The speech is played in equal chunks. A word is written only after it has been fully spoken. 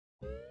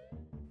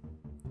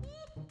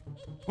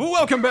Well,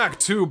 welcome back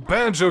to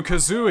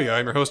Banjo-Kazooie.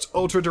 I'm your host,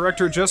 Ultra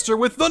Director Jester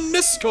with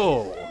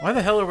TheNSCL. Why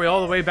the hell are we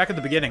all the way back at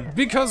the beginning?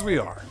 Because we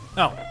are.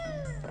 Oh.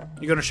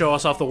 You gonna show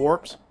us off the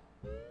warps?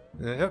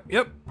 Yep.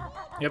 Yep.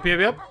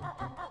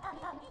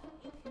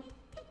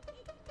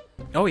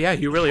 Oh yeah,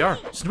 you really are.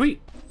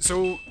 Sweet.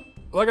 So,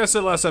 like I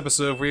said last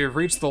episode, we have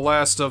reached the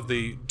last of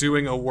the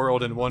doing a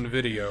world in one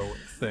video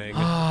thing.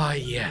 Ah,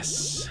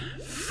 yes.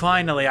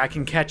 Finally, I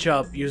can catch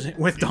up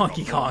with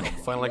Donkey Kong.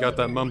 Finally got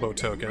that Mumbo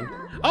token.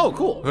 Oh,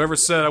 cool. Whoever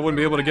said I wouldn't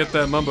be able to get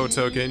that Mumbo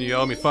token, you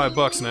owe me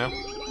 $5 now.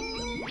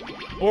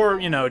 Or,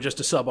 you know, just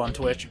a sub on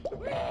Twitch.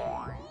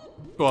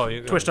 Well,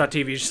 you know.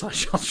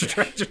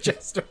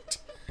 Twitch.tv/UltraDirectorJester.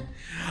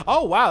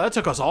 Oh, wow, that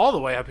took us all the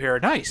way up here.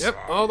 Nice. Yep,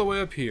 all the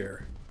way up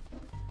here.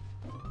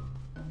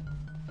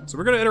 So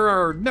we're gonna enter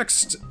our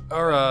next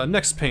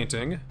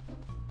painting,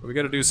 but we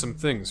gotta do some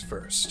things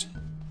first.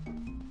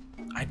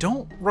 I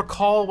don't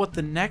recall what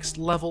the next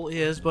level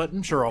is, but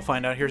I'm sure I'll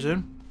find out here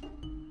soon.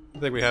 I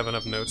think we have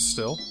enough notes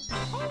still.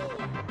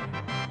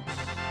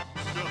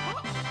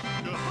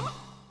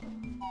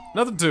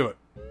 Nothing to it.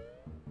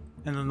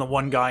 And then the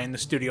one guy in the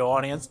studio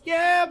audience,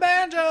 yeah,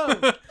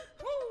 Banjo!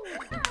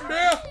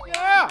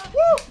 Yeah!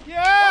 Woo!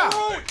 Yeah!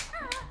 Right.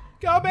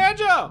 Go,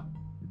 Banjo!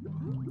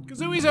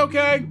 Kazooie's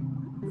okay.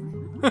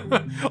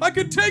 I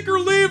could take or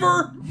leave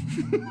her!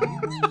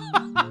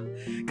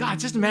 God,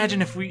 just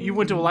imagine if you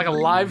went to like a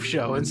live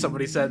show and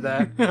somebody said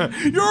that.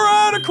 You're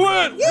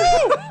adequate!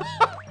 Woo!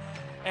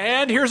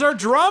 And here's our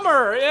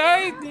drummer.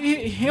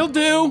 Hey, he'll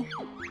do.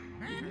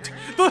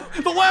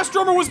 The last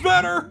drummer was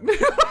better!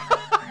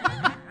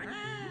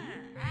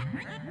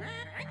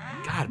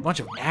 God, a bunch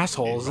of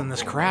assholes in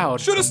this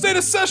crowd. Should have stayed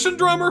a session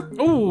drummer!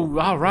 Ooh,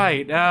 all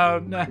right.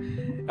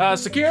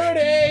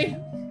 Security!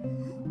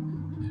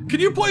 Can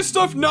you play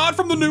stuff not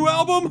from the new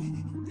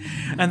album?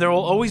 And there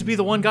will always be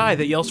the one guy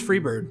that yells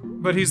Freebird.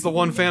 But he's the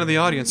one fan of the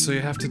audience, so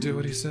you have to do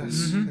what he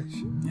says.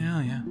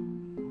 Yeah.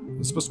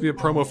 It's supposed to be a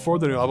promo for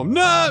the new album.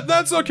 Nah,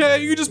 that's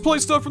okay. You just play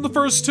stuff from the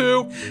first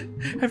two.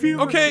 Have you?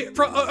 Okay,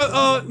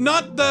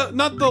 not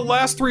the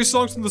last 3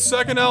 songs from the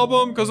second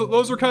album, because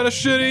those were kind of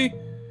shitty.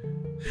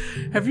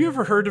 Have you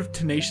ever heard of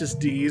Tenacious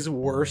D's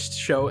worst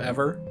show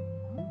ever?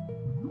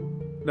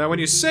 Now, when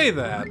you say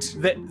that,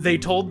 They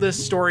told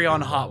this story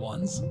on Hot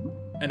Ones,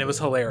 and it was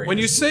hilarious. when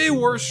you say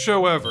worst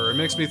show ever, it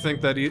makes me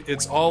think that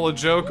it's all a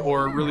joke,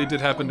 or it really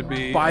did happen to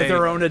be by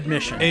their own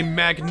admission, a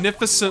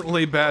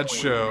magnificently bad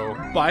show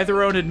by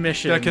their own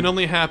admission, that can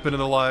only happen in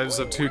the lives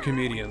of 2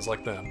 comedians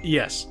like them.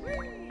 Yes.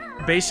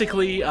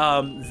 Basically,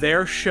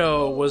 their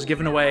show was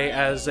given away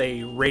as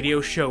a radio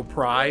show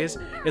prize.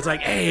 It's like,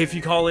 hey, if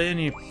you call in,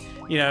 you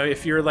know,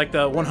 if you're like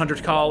the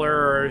 100th caller,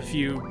 or if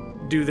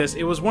you do this,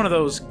 it was one of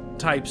those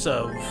types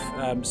of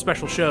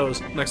special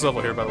shows. Next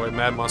level here, by the way,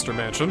 Mad Monster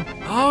Mansion.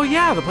 Oh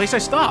yeah, the place I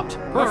stopped.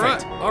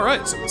 Perfect. All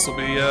right. So this will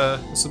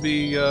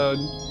be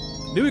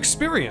new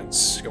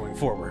experience going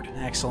forward.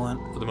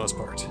 Excellent. For the most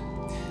part.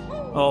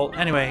 Well,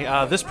 anyway,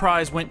 this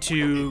prize went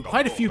to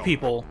quite a few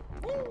people,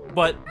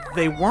 but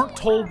they weren't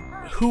told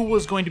who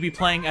was going to be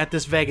playing at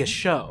this Vegas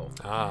show.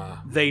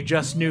 Ah. They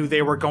just knew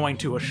they were going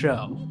to a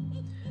show.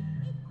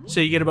 So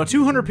you get about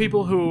 200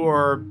 people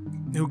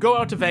who go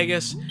out to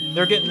Vegas.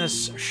 They're getting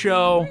this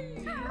show,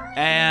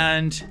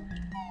 and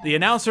the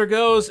announcer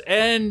goes,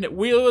 and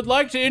we would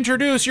like to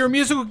introduce your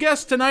musical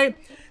guest tonight,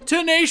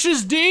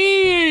 Tenacious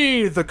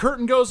D! The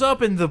curtain goes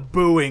up and the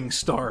booing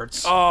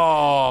starts.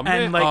 Oh,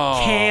 man. And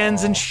like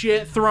cans and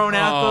shit thrown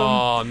at them.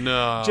 Oh,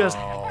 no. Just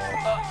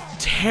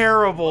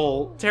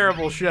terrible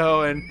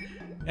show.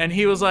 And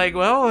he was like,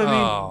 well, I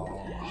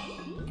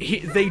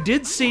mean, they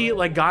did see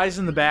like guys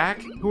in the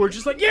back who were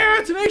just like,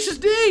 yeah, Tenacious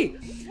D!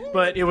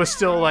 But it was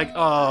still like,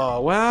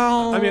 oh,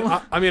 well.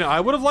 I mean,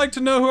 I would have liked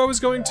to know who I was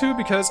going to,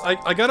 because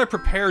I gotta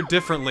prepare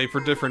differently for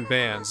different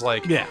bands.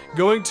 Like, yeah.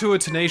 Going to a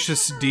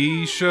Tenacious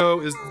D show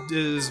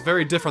is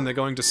very different than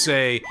going to,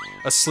 say,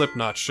 a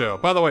Slipknot show.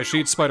 By the way, she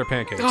eats spider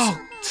pancakes. Oh,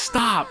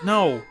 stop,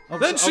 no.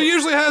 Then she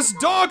usually has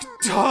dog. Do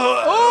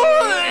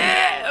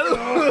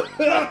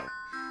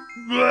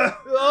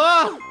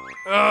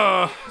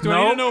I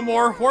need to know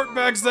more?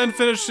 Hortbags then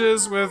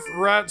finishes with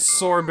rat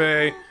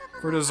sorbet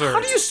for dessert. How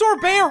do you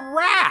sorbet a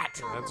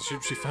rat?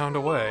 She found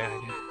a way.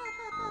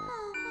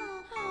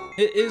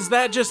 Is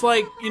that just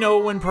like, you know,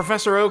 when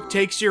Professor Oak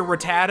takes your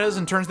rattatas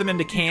and turns them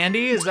into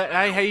candy? Is that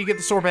how you get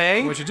the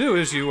sorbet? What you do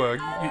is you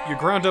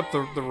ground up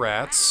the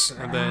rats,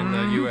 and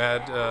then you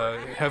add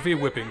heavy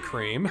whipping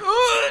cream.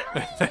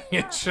 And then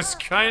you just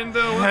kind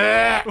of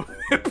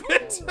whip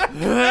it.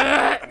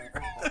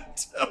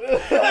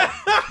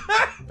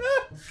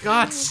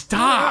 God,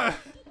 stop!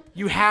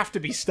 You have to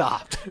be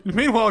stopped.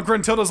 Meanwhile,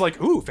 Gruntilda's like,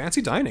 ooh,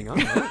 fancy dining,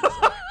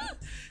 huh?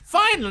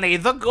 Finally,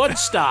 the good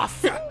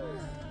stuff.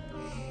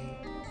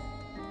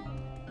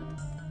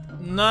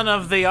 None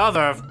of the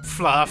other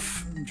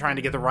fluff. I'm trying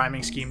to get the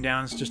rhyming scheme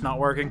down, it's just not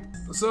working.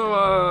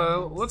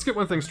 So, let's get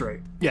one thing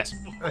straight. Yes.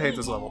 I hate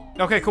this level.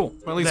 Okay, cool.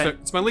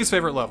 It's my least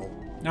favorite level.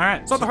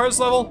 Alright. It's not the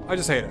hardest level, I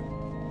just hate it.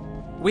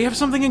 We have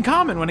something in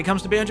common when it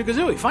comes to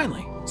Banjo-Kazooie,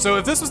 finally. So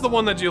if this is the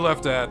one that you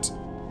left at,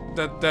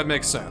 that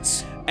makes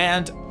sense.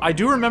 And I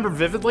do remember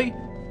vividly,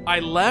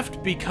 I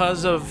left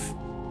because of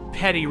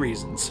petty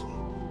reasons.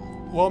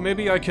 Well,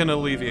 maybe I can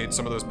alleviate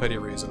some of those petty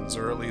reasons,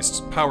 or at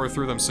least power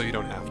through them so you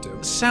don't have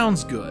to.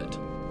 Sounds good.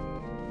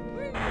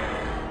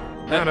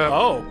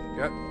 Oh.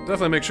 Yeah,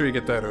 definitely make sure you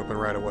get that open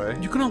right away.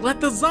 You're gonna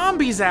let the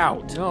zombies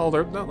out! No,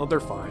 they're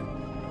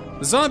fine.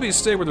 The zombies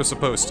stay where they're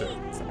supposed to.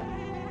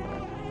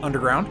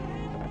 Underground?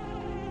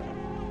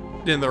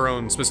 In their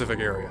own specific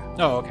area.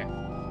 Oh, okay.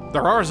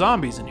 There are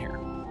zombies in here.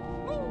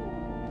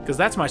 Because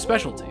that's my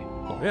specialty.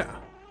 Oh, yeah.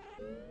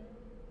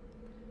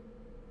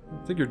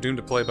 I think you're doomed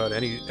to play about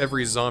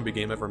every zombie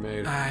game ever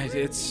made.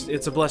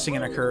 It's a blessing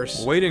and a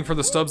curse. Waiting for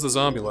the Stubbs the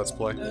Zombie Let's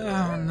Play.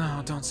 Oh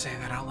no, don't say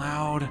that out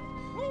loud.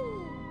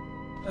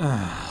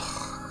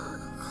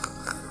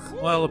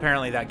 Well,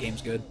 apparently that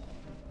game's good.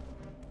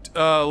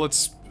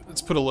 Let's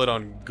put a lid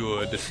on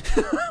good.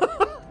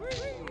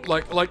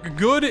 like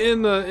good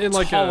in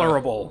like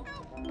tolerable.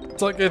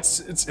 It's like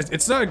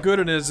it's not good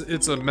and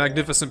it's a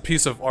magnificent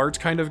piece of art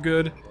kind of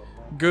good.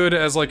 Good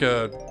as like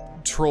a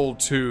Troll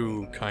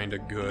 2 kind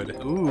of good.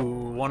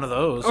 Ooh, one of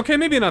those. Okay,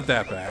 maybe not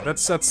that bad.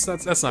 That's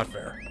not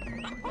fair.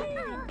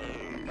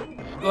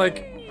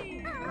 Like,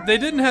 they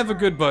didn't have a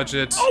good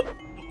budget. Oh!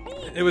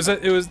 It was an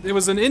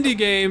indie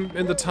game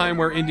in the time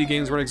where indie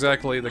games weren't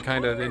exactly the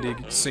kind of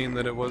indie scene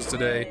that it was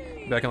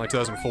today, back in like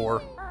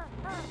 2004.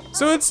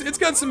 So it's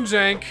got some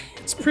jank.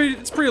 It's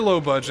pretty low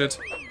budget.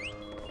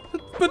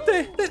 But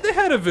they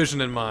had a vision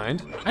in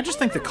mind. I just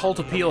think the cult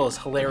appeal is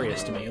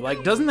hilarious to me.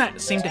 Like, doesn't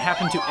that seem to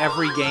happen to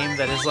every game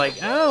that is like,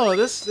 oh,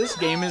 this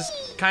game is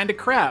kind of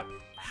crap.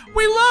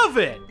 We love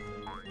it!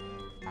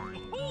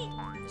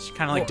 It's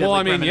kind of like well,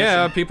 I mean, Premonition.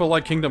 yeah, people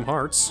like Kingdom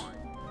Hearts.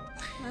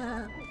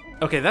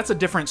 Okay, that's a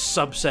different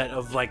subset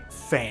of, like,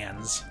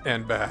 fans.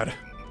 And bad.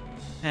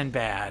 And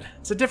bad.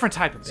 It's a different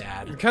type of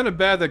bad. The kind of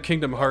bad that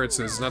Kingdom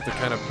Hearts is, not the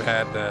kind of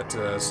bad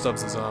that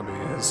Stubbs the Zombie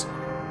is.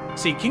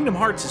 See, Kingdom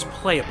Hearts is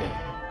playable.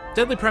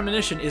 Deadly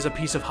Premonition is a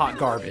piece of hot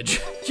garbage.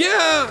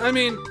 Yeah, I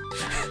mean...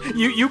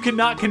 You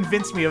cannot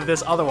convince me of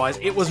this otherwise.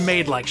 It was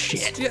made like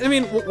shit. Yeah, I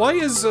mean, why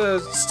is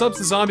Stubbs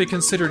the Zombie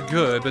considered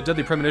good, but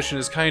Deadly Premonition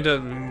is kind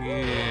of...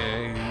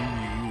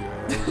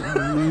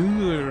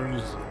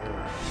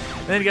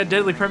 And then you got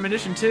Deadly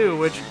Premonition 2,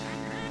 which,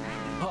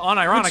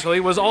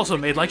 unironically, was also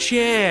made like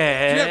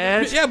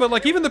shit. Yeah, but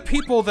like even the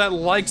people that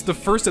liked the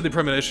first Deadly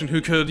Premonition,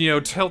 who could, you know,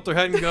 tilt their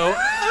head and go,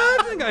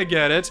 I think I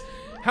get it.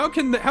 How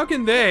can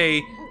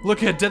they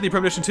look at Deadly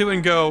Premonition 2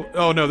 and go,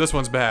 oh no, this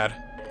one's bad?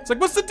 It's like,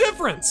 what's the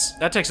difference?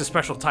 That takes a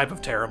special type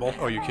of terrible.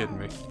 Oh, you kidding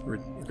me? We're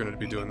gonna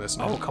be doing this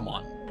now. Oh, come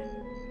on.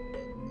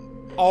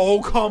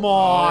 Oh, come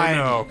on!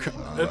 Oh,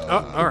 no.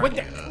 All right. What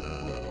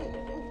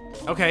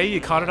the? Okay,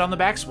 you caught it on the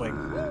backswing.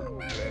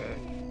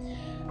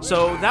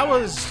 So that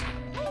was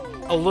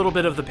a little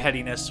bit of the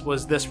pettiness,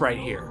 was this right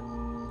here.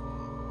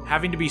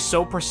 Having to be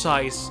so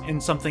precise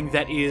in something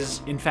that is,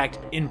 in fact,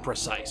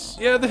 imprecise.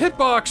 Yeah, the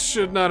hitbox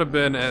should not have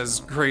been as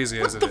crazy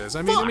as it is.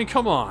 I mean,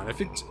 come on.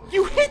 If it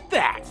You hit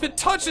that! if it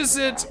touches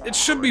it, it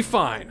should be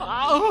fine.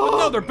 Oh, But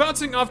no, they're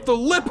bouncing off the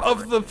lip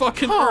of the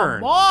fucking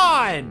urn. come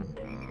on!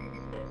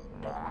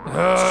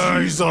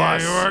 Jesus.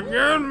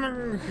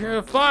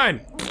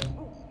 Fine.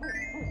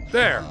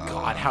 There.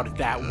 God, how did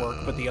that work,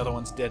 but the other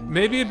ones didn't?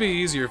 Maybe it'd be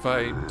easier if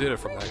I did it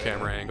from that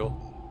camera angle.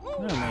 Oh,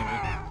 maybe.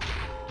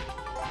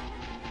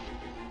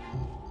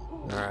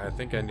 Alright, I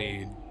think I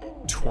need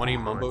 20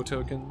 Mumbo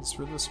tokens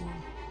for this one.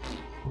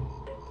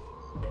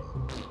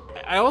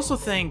 I also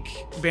think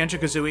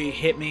Banjo-Kazooie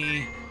hit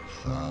me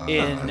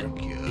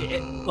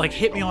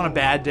hit me on a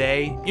bad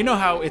day. You know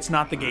how it's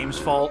not the game's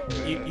fault?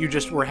 You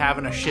just were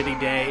having a shitty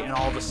day and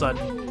all of a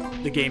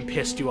sudden the game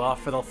pissed you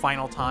off for the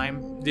final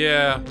time?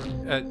 Yeah,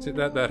 that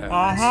happens.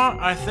 Uh-huh,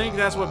 I think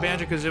that's what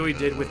Banjo-Kazooie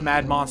did with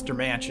Mad Monster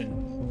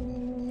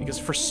Mansion. Because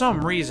for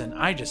some reason,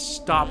 I just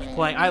stopped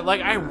playing.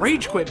 I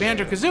rage quit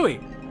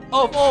Banjo-Kazooie,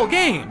 of all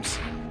games,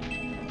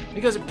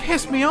 because it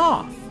pissed me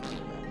off.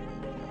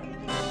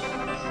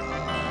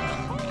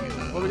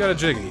 Well, we got a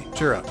Jiggy.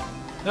 Cheer up.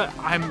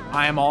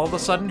 I am all of a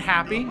sudden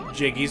happy.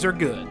 Jiggies are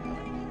good.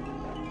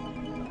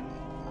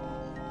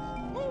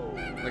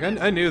 Like,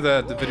 I knew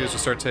that the videos would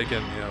start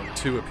taking,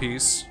 2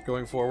 apiece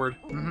going forward.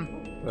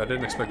 Mm-hmm. But I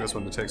didn't expect this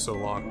one to take so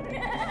long.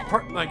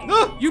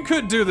 You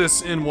could do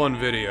this in one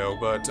video,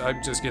 but I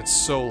just get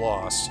so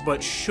lost.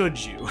 But should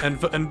you?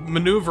 And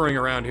maneuvering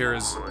around here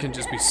can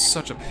just be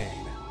such a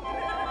pain.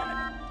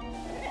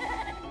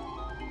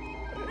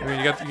 I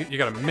mean, you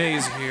got a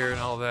maze here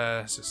and all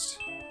that. It's just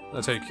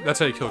that's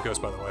how you kill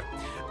ghosts, by the way.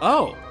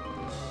 Oh,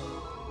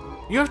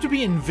 you have to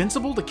be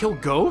invincible to kill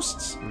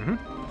ghosts? Mm-hmm.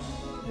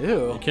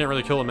 Ew. You can't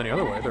really kill them any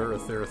other way. They're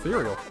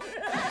ethereal.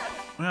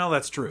 Well,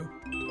 that's true.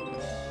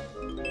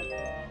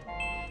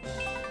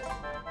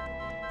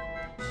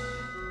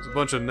 There's a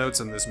bunch of notes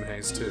in this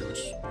maze too,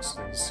 which makes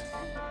things.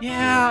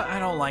 Yeah, I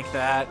don't like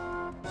that.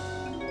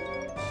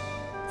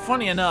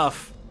 Funny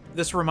enough,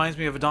 this reminds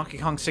me of a Donkey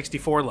Kong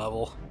 64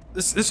 level.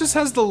 This just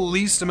has the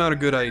least amount of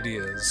good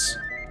ideas.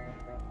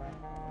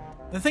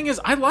 The thing is,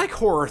 I like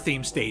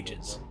horror-themed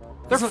stages.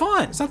 They're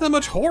fun. It's not that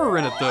much horror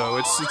in it, though.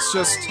 It's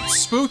just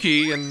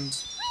spooky and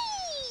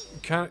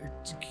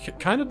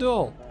kind of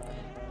dull.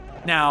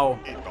 Now,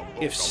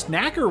 if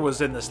Snacker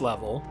was in this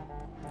level,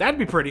 that'd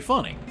be pretty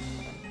funny.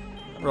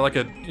 Or like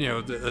a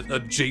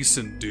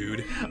Jason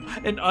dude.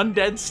 An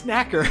undead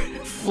Snacker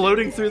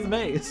floating through the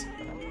maze.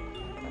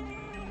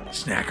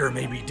 Snacker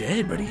may be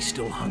dead, but he's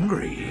still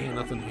hungry.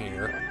 Nothing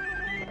here.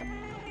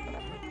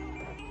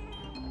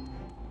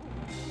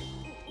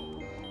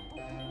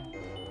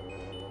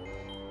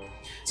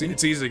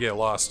 It's easy to get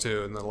lost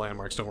too, and the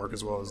landmarks don't work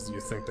as well as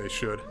you think they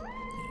should.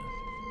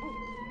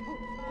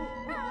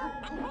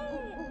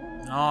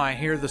 Oh, I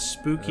hear the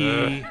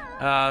spooky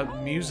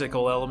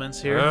musical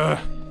elements here.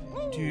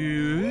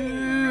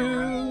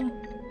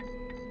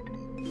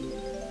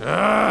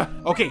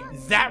 Okay,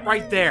 that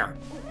right there.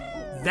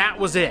 That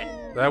was it.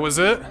 That was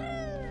it?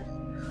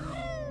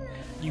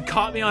 You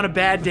caught me on a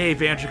bad day,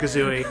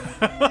 Banjo-Kazooie.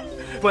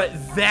 But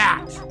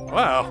that.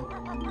 Wow.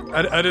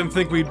 I didn't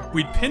think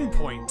we'd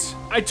pinpoint.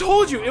 I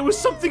told you, it was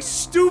something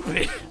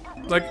stupid.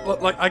 Like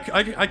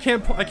I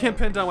can't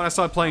pin down when I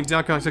started playing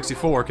Donkey Kong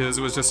 64 because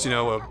it was just, you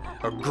know,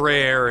 a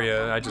gray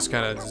area. I just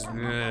kind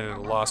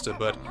of lost it.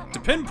 But to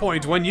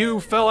pinpoint when you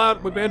fell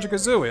out with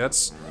Banjo-Kazooie,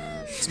 it's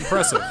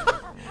impressive.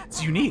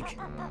 It's unique.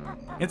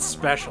 It's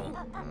special.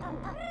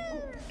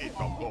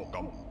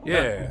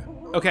 Yeah.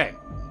 Okay.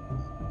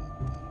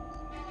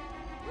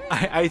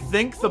 I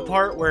think the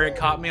part where it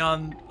caught me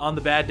on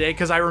the bad day,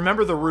 because I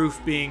remember the roof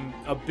being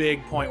a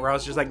big point where I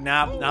was just like,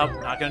 nope,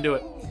 not gonna do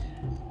it.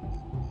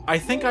 I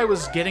think I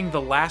was getting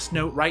the last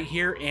note right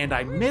here, and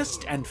I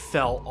missed and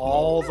fell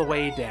all the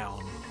way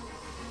down.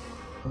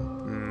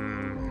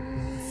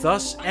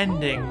 Thus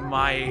ending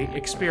my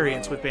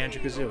experience with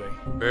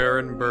Banjo-Kazooie.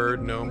 Baron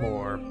Bird no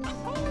more.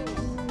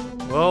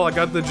 Well, I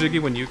got the Jiggy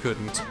when you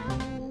couldn't.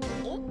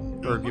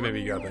 Or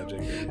maybe you got that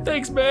Jiggy.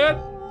 Thanks,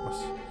 man.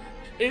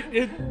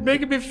 It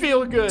making me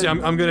feel good.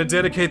 I'm gonna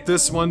dedicate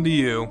this one to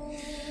you.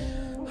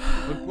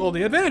 Well,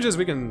 the advantage is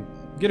we can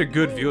get a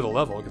good view of the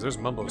level, because there's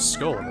Mumbo's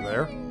skull over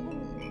there.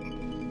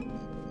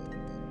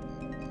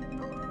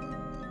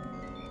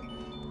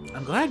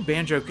 I'm glad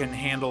Banjo can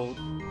handle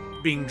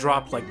being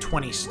dropped like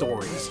 20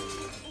 stories.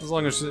 As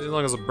long as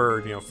a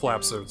bird, you know,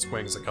 flaps its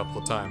wings a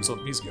couple of times, so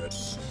he's good.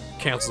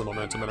 Cancels the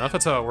momentum enough.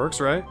 That's how it works,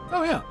 right?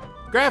 Oh yeah,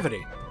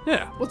 gravity.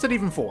 Yeah. What's it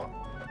even for?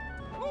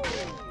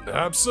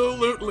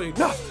 Absolutely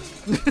nothing.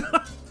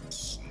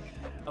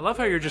 I love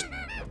how you're just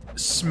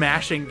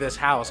smashing this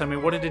house. I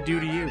mean, what did it do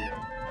to you?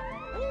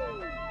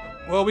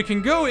 Well, we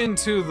can go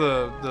into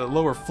the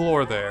lower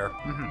floor there,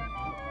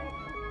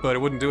 but it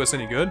wouldn't do us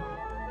any good.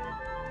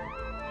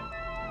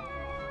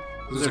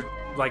 Is there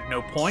like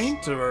no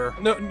point, or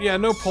no? Yeah,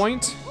 no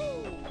point.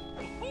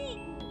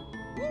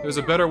 There's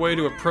a better way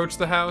to approach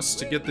the house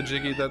to get the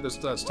Jiggy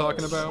that's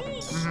talking about.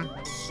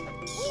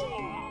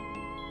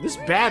 This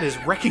bat is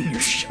wrecking your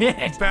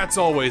shit. Bats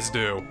always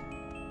do.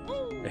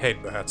 I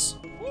hate bats.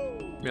 I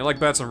mean, I like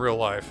bats in real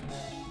life,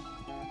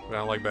 but I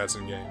don't like bats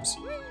in games.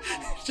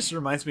 It just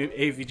reminds me of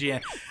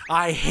AVGN.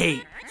 I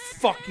hate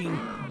fucking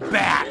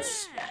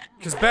bats.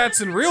 Because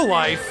bats in real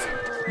life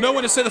know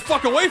when to stay the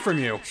fuck away from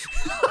you.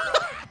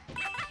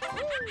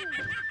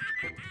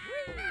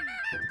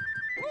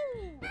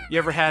 You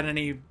ever had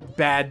any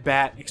bad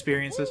bat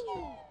experiences?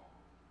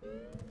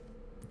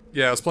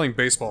 Yeah, I was playing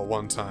baseball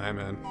one time,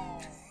 and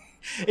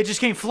it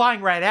just came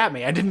flying right at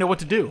me. I didn't know what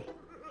to do.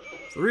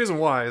 The reason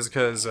why is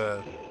because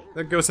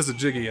that ghost has a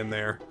Jiggy in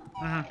there.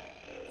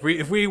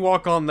 If we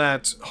walk on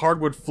that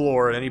hardwood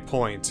floor at any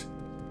point,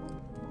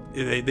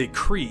 they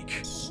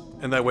creak,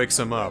 and that wakes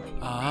them up.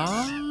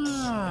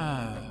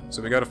 Ah.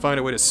 So we gotta find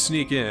a way to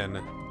sneak in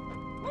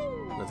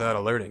without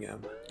alerting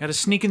him. Gotta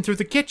sneak in through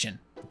the kitchen.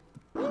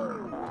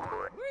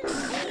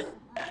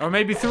 Or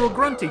maybe through a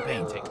grunty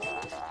painting.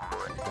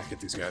 Gotta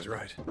get these guys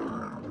right.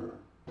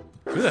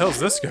 Who the hell's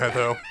this guy,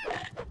 though?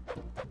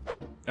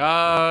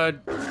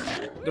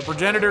 The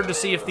progenitor to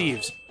Sea of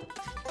Thieves.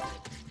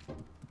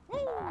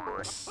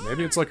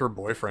 Maybe it's like her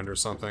boyfriend or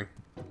something.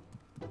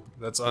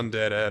 That's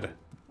Undead Ed.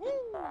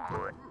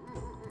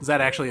 Is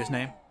that actually his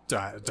name?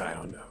 I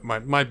don't know.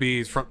 Might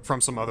be from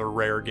some other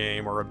rare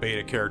game or a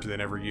beta character they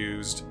never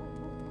used.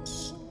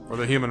 Or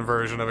the human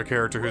version of a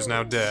character who's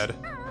now dead.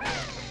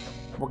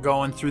 We're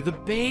going through the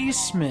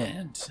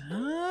basement.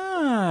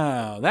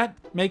 Oh, that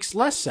makes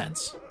less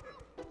sense.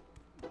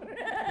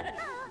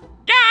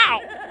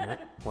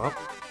 Well,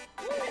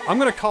 I'm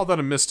gonna call that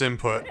a missed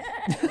input.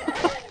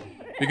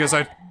 Because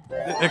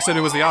except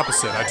it was the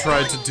opposite. I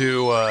tried to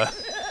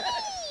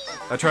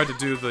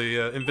do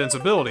the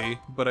invincibility,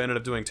 but I ended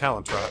up doing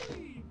Talent Trot.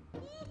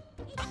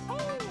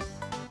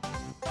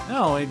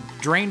 No, it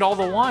drained all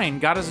the wine,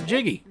 got us a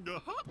Jiggy.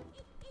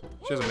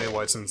 She hasn't made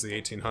white since the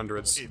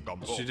 1800s.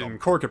 She didn't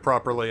cork it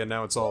properly, and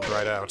now it's all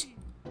dried out.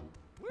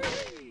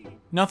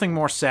 Nothing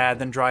more sad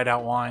than dried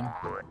out wine.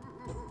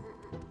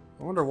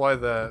 I wonder why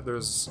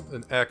there's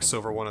an X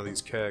over one of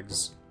these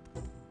kegs.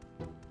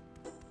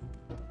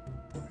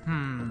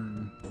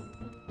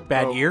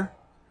 Bad year?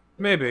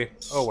 Maybe.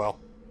 Oh well.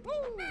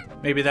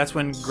 Maybe that's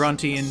when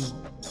Grunty and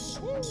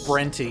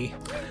Brenty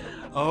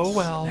Oh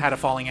well. had a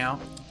falling out.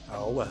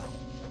 Oh well.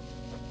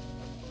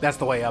 That's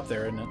the way up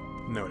there, isn't it?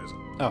 No, it isn't.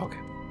 Oh, okay.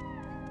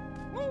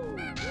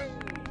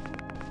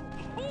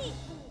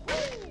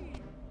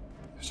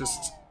 It's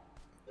just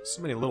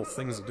so many little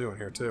things to do in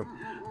here, too.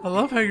 I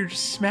love how you're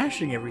just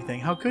smashing everything.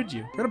 How could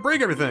you? I'm gonna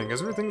break everything,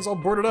 because everything's all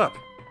boarded up.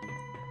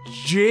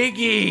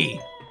 Jiggy!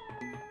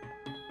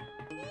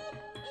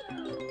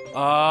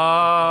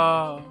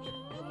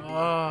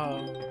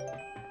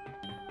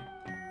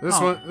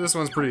 This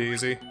one's pretty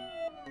easy.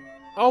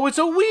 Oh, it's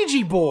a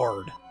Ouija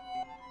board!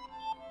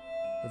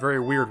 A very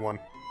weird one.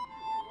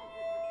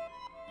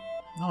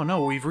 Oh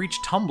no, we've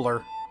reached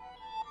Tumblr.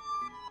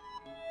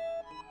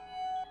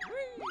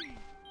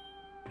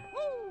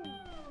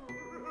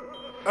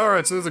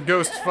 Alright, so there's a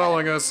ghost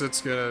following us. It's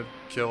gonna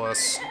kill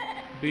us.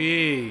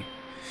 B.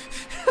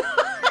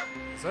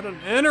 Is that an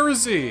N or a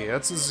Z?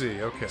 That's a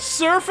Z, okay.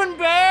 Surfing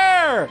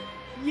Bear!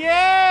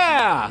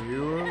 Yeah!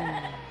 You...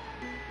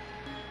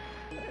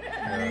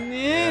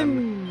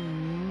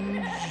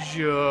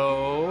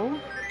 Ninjo.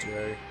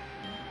 J.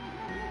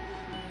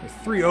 There's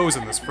 3 O's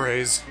in this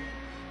phrase.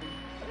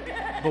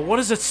 But what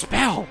does it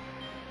spell?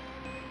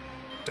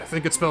 I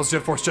think it spells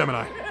Jet Force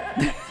Gemini.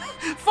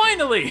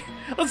 Finally!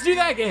 Let's do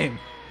that game.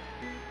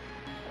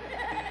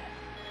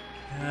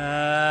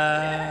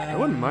 I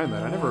wouldn't mind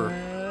that. I never...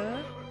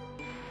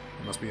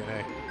 It must be an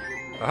A.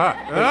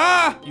 Aha!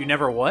 Ah! You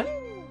never what?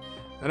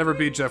 I never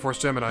beat Jet Force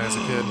Gemini as a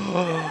kid.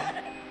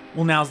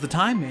 Well, now's the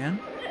time, man.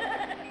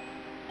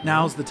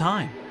 Now's the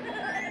time.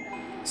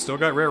 Still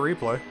got rare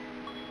replay.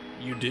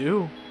 You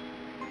do.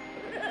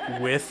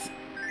 With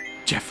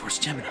Jet Force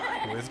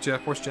Gemini. With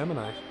Jet Force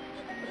Gemini.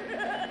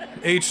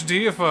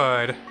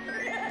 HDified.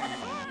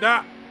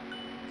 Ah!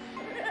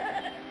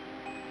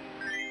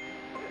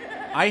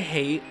 I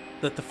hate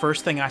that the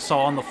first thing I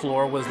saw on the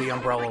floor was the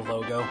Umbrella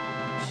logo.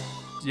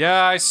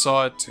 Yeah, I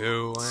saw it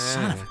too.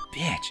 Son of a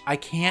bitch. I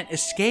can't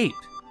escape.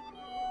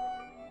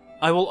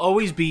 I will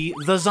always be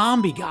the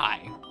zombie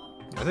guy.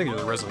 I think you're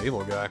the Resident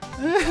Evil guy.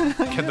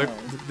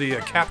 the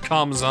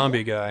Capcom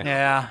zombie guy.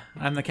 Yeah,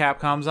 I'm the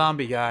Capcom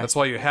zombie guy. That's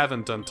why you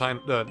haven't done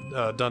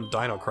done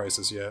Dino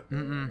Crisis yet.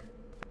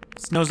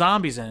 It's no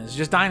zombies in it, it's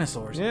just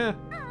dinosaurs. Yeah.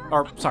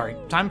 Or, sorry,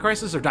 Time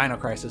Crisis or Dino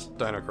Crisis?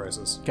 Dino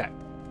Crisis. Okay.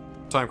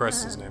 Time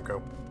Crisis is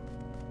Namco.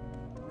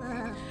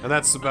 And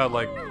that's about,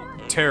 like,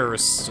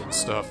 terrorists and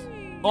stuff.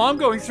 Well, I'm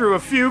going through a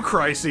few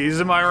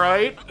crises, am I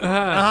right?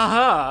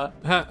 Huh?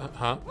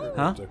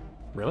 Huh?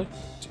 Really?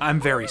 I'm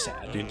very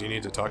sad. Do you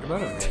need to talk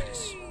about it?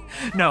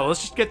 No,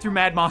 let's just get through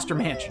Mad Monster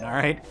Mansion,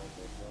 alright?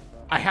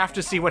 I have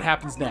to see what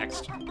happens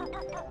next.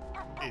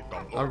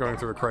 I'm going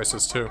through a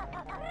crisis, too.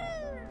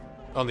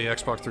 On the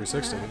Xbox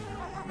 360.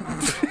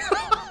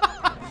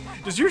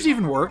 Does yours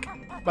even work,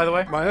 by the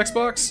way? My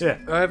Xbox? Yeah.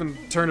 I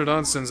haven't turned it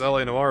on since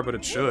LA Noire, but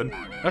it should.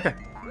 Okay.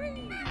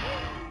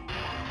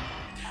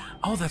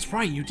 Oh, that's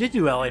right, you did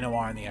do LA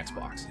Noire on the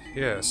Xbox.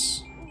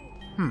 Yes.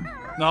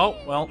 No,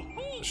 well...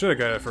 I should have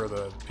got it for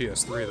the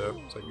PS3, though,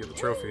 so I could get the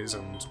trophies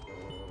and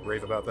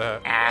rave about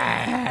that.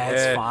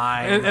 It's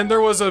fine. And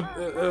there was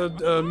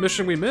a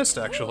mission we missed,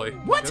 actually.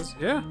 What?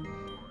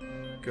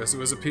 Because it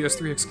was a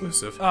PS3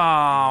 exclusive.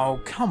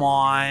 Oh, come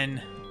on.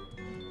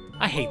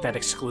 I hate that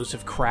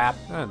exclusive crap.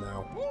 I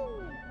know.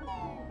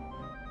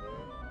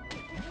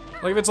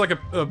 Like, if it's like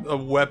a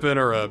weapon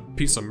or a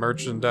piece of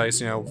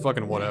merchandise, you know,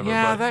 fucking whatever.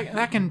 Yeah, but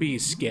that can be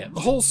skipped.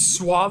 whole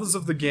swaths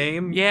of the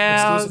game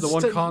Yeah, exclusive to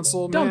one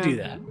console, don't man. do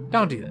that.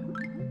 Don't do that.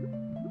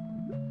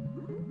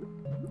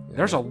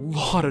 There's a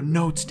lot of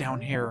notes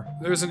down here.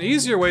 There's an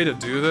easier way to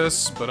do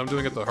this, but I'm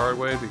doing it the hard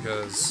way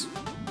because...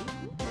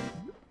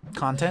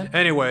 Content?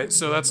 Anyway,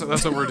 so that's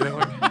what we're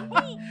doing.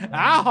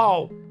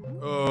 Ow!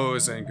 Oh,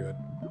 this ain't good.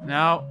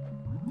 No.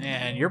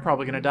 And you're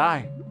probably gonna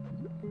die.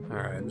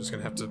 Alright, I'm just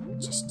gonna have to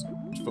just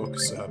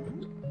focus up.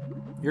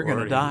 You're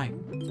gonna die.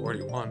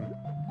 41.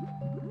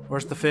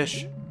 Where's the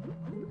fish?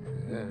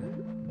 Yeah.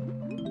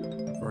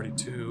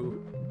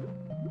 42.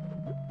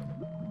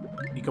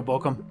 You can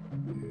book him.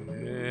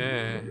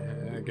 Yeah,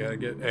 I gotta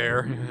get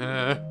air.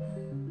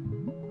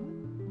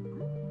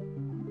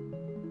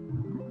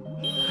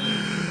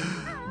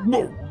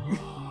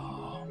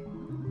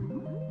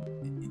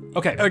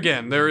 Okay.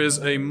 Again, there is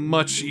a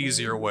much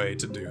easier way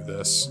to do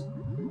this.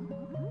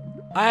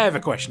 I have a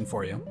question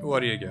for you. What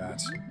do you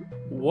got?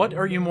 What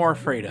are you more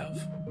afraid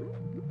of?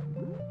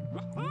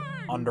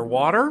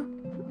 Underwater?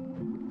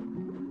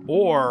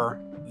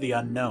 Or the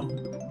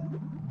unknown?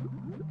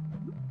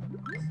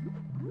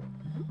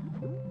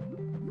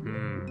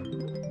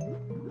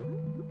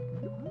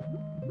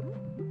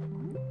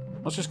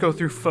 Let's just go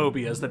through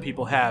phobias that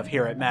people have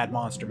here at Mad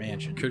Monster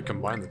Mansion. Could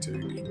combine the two.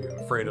 You can be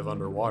afraid of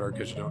underwater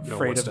because you don't know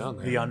Afraid what's of down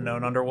there. the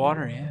unknown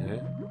underwater, yeah.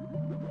 Yeah.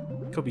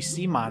 Could be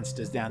sea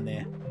monsters down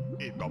there.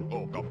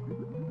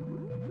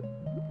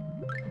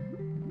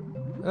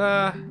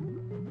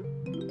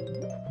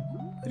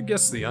 I'd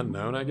guess the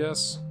unknown, I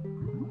guess.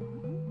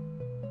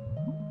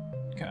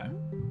 Okay.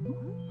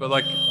 But,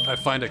 like, I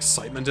find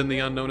excitement in the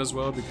unknown as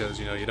well because,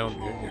 you know,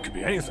 it could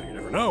be anything, you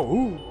never know.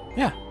 Ooh.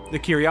 Yeah, the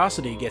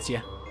curiosity gets you.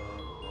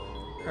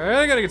 Alright,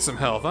 I gotta get some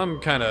health. I'm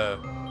kinda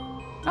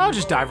I'll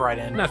just dive right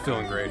in. Not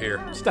feeling great here.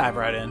 Just dive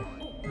right in.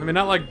 I mean,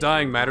 not like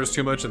dying matters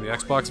too much in the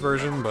Xbox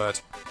version,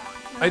 but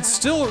I'd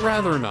still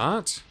rather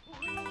not.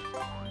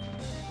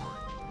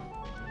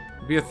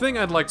 Be a thing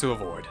I'd like to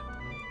avoid.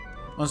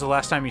 When's the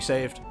last time you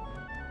saved?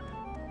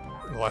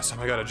 The last time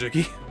I got a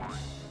jiggy.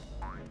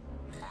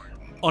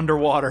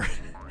 Underwater.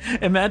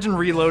 Imagine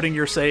reloading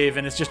your save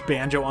and it's just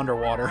Banjo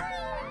underwater.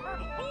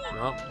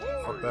 Well,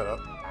 fuck that up.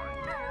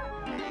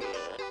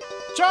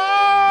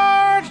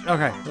 Charge!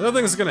 Okay. I don't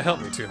think this is gonna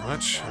help me too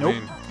much. Nope. I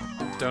mean,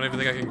 don't even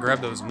think I can grab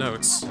those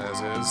notes,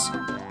 as is.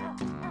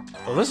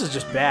 Well, this is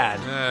just bad.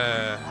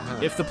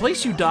 If the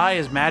place you die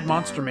is Mad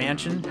Monster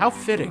Mansion, how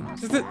fitting.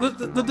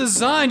 The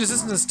design just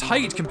isn't as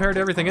tight compared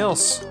to everything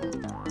else.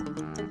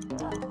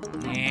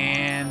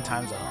 And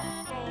time's up.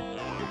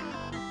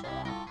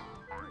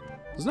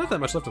 There's not that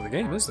much left of the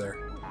game, is there?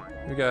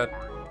 We got...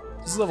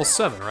 This is level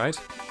 7, right?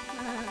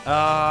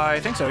 I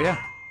think so, yeah.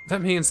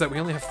 That means that we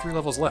only have 3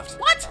 levels left.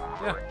 What?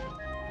 Yeah.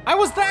 I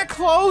was that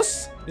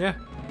close! Yeah.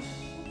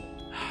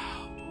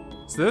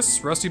 It's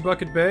this, Rusty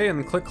Bucket Bay,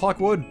 and Click Clock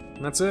Wood.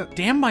 And that's it.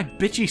 Damn my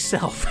bitchy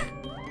self.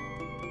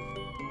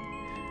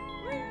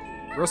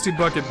 Rusty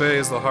Bucket Bay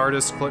is the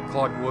hardest, Click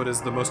Clock Wood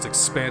is the most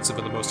expansive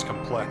and the most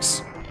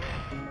complex.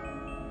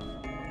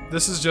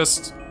 This is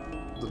just...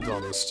 the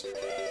dumbest.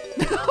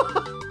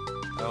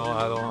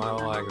 I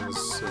don't like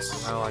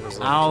this. I don't like this.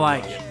 I don't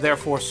like it.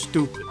 Therefore,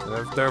 stupid.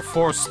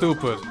 Therefore,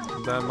 stupid.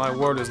 Then my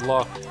word is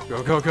law.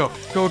 Go, go, go.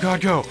 Go, God,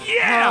 go.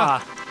 Yeah!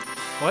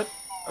 What?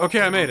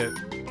 Okay, I made it.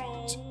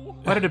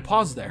 Why did it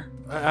pause there?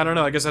 I don't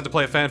know. I guess I had to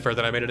play a fanfare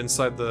that I made it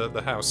inside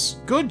the house.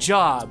 Good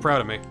job.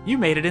 Proud of me. You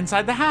made it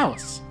inside the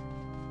house.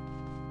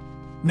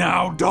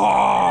 Now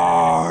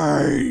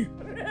die!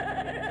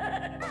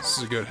 This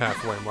is a good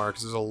halfway mark,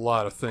 'cause there's a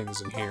lot of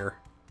things in here.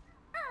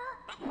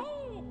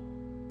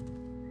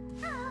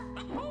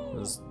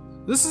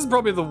 This is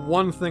probably the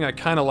one thing I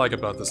kind of like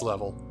about this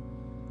level.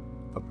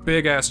 A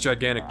big-ass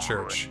gigantic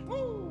church.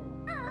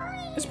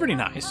 It's pretty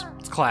nice.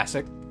 It's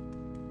classic.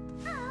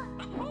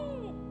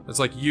 It's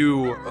like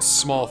you, a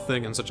small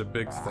thing, and such a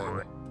big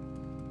thing.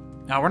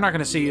 Now, we're not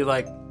gonna see,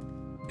 like,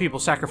 people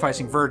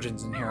sacrificing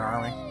virgins in here,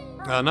 are we?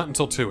 Not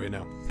until 2, we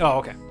know. Oh,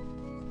 okay.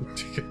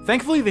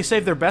 Thankfully, they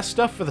saved their best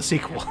stuff for the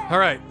sequel.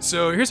 Alright,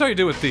 so here's how you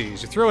do with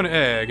these. You throw an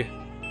egg,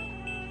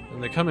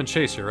 and they come and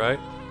chase you, right?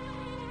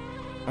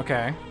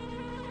 Okay.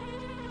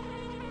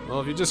 Well,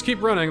 if you just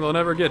keep running, they'll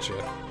never get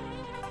you.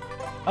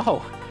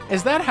 Oh,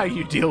 is that how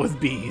you deal with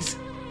bees?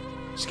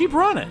 Just keep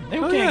running. They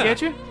can't yeah.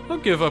 get you.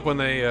 Don't give up when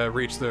they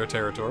reach their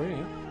territory.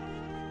 Yeah.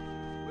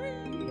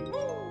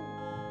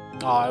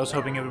 Oh, I was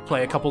hoping it would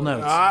play a couple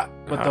notes.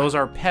 But those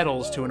are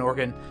pedals to an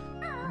organ,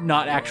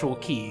 not actual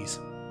keys.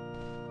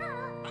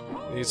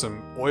 They need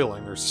some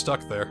oiling. They're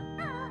stuck there.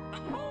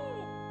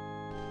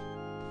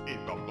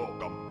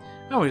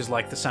 I always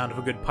like the sound of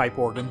a good pipe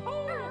organ.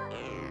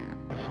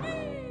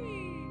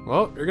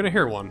 Well, you're gonna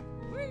hear one.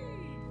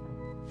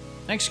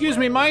 Excuse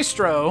me,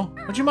 Maestro.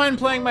 Would you mind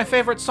playing my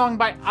favorite song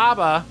by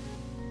ABBA?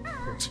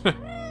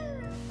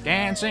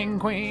 Dancing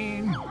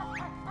Queen.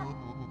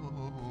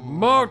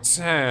 Mark's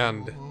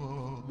hand.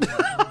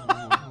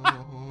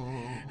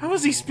 How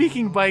is he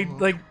speaking by,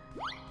 like,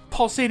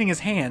 pulsating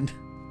his hand?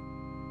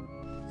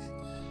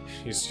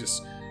 He's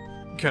just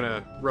kind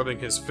of rubbing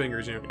his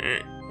fingers, you know.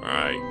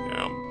 I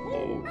am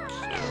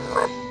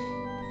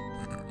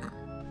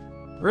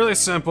really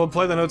simple.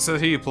 Play the notes that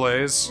he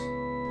plays.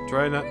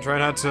 Try not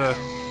to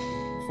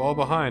fall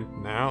behind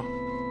now.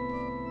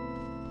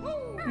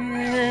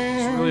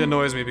 It really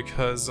annoys me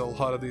because a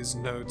lot of these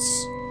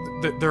notes,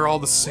 they're all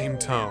the same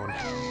tone.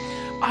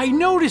 I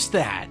noticed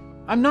that.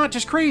 I'm not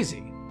just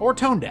crazy or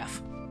tone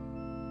deaf.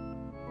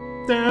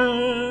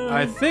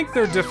 I think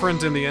they're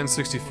different in the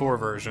N64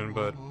 version,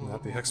 but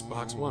not the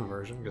Xbox One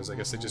version, because I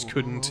guess they just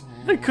couldn't.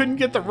 They couldn't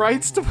get the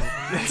rights to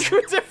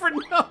two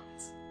different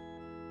notes.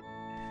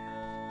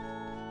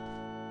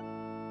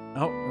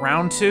 Oh,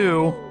 round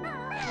 2.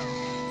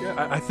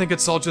 Yeah, I think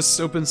it's all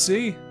just open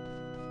C.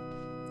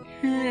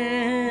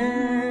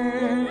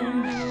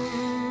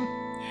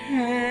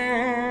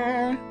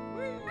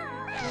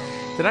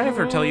 Did I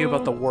ever tell you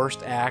about the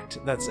worst act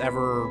that's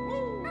ever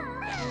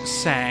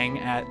sang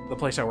at the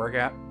place I work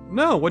at?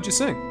 No, what'd you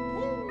sing?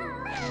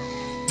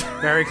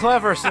 Very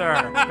clever,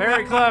 sir.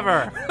 Very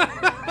clever.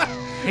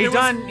 He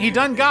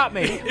done got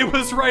me. It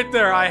was right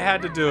there. I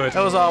had to do it.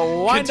 That was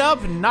a wind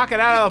up and knock it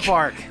out of the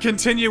park.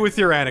 Continue with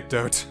your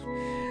anecdote.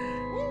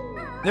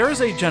 There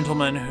is a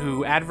gentleman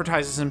who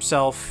advertises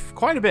himself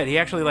quite a bit. He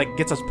actually, like,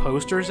 gets us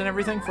posters and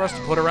everything for us to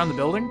put around the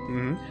building.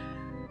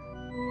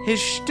 Mm-hmm. His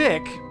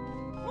shtick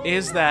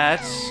is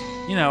that,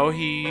 you know,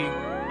 he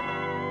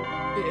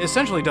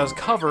essentially does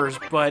covers,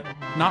 but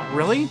not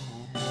really.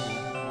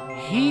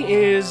 He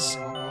is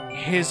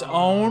his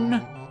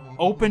own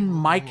open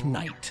mic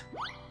night.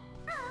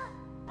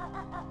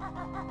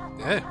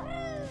 Hey.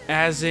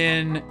 As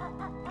in,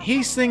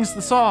 he sings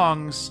the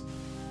songs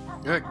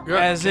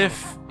as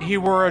if he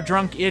were a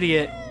drunk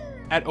idiot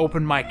at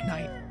open mic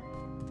night.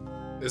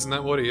 Isn't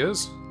that what he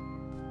is?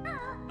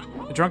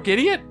 A drunk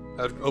idiot?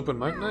 At open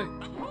mic night?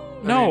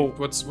 No. mean,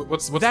 what's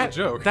the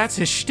joke? That's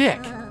his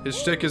shtick. His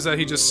shtick is that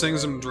he just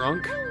sings him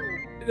drunk?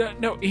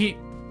 No, he...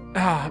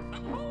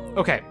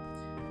 okay.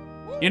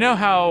 You know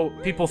how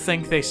people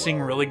think they sing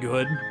really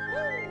good?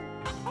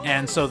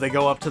 And so they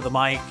go up to the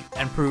mic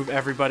and prove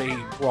everybody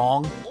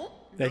wrong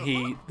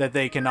that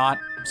they cannot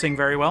sing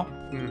very well?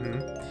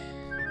 Mm-hmm.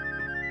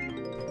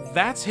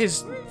 That's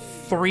his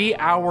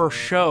 3-hour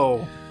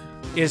show,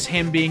 is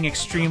him being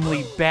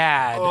extremely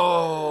bad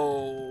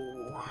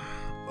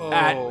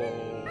at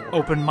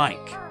open mic.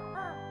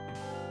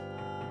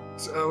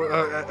 So,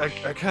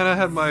 I kind of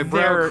had my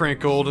brow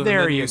crinkled, and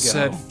then you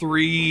said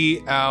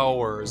 3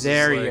 hours.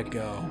 There you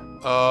go.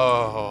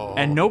 Oh.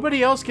 And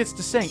nobody else gets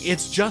to sing.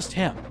 It's just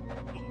him.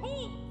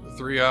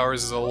 3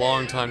 hours is a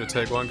long time to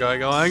take one guy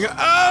going,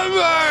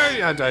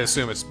 I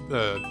assume it's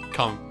a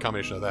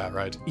combination of that,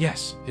 right?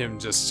 Yes. Him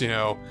just, you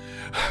know...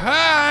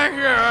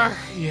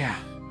 Yeah.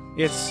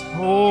 It's...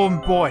 Oh,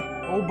 boy.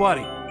 Oh,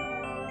 buddy.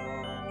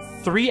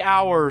 3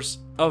 hours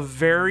of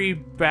very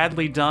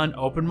badly done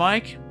open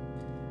mic,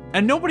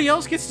 and nobody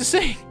else gets to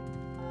sing.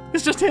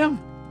 It's just him.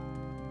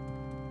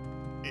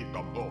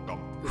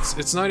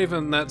 It's not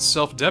even that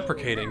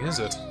self-deprecating, is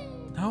it?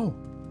 No.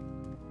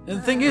 And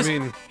the thing is, I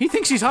mean, he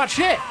thinks he's hot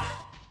shit.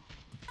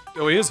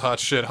 Oh, he is hot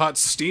shit. Hot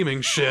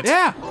steaming shit.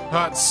 Yeah.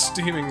 Hot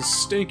steaming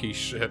stinky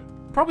shit.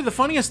 Probably the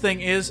funniest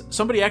thing is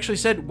somebody actually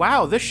said,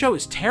 wow, this show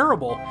is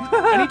terrible.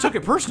 And he took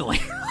it personally.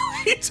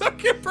 He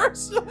took it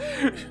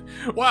personally.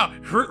 Wow,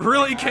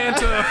 really can't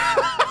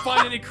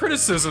find any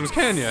criticisms,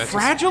 can you?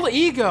 Fragile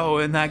ego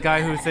in that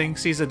guy who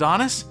thinks he's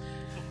Adonis.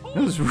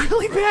 It was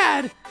really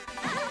bad.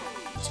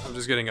 I'm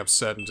just getting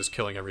upset and just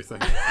killing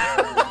everything.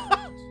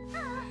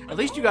 At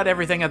least you got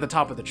everything at the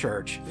top of the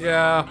church.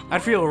 Yeah.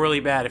 I'd feel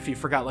really bad if you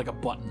forgot, like, a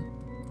button.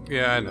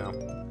 Yeah, I know.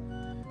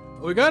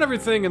 Well, we got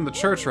everything in the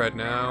church right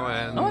now,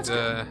 and,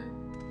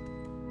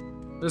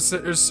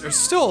 there's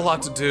still a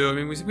lot to do. I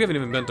mean, we haven't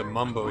even been to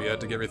Mumbo yet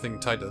to get everything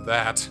tied to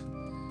that.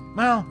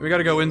 Well... We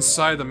gotta go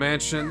inside the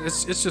mansion.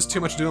 It's just too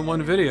much to do in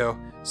one video.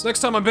 So next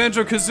time on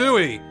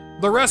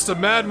Banjo-Kazooie, the rest of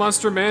Mad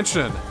Monster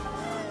Mansion.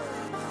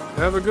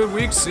 Have a good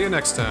week. See you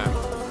next time.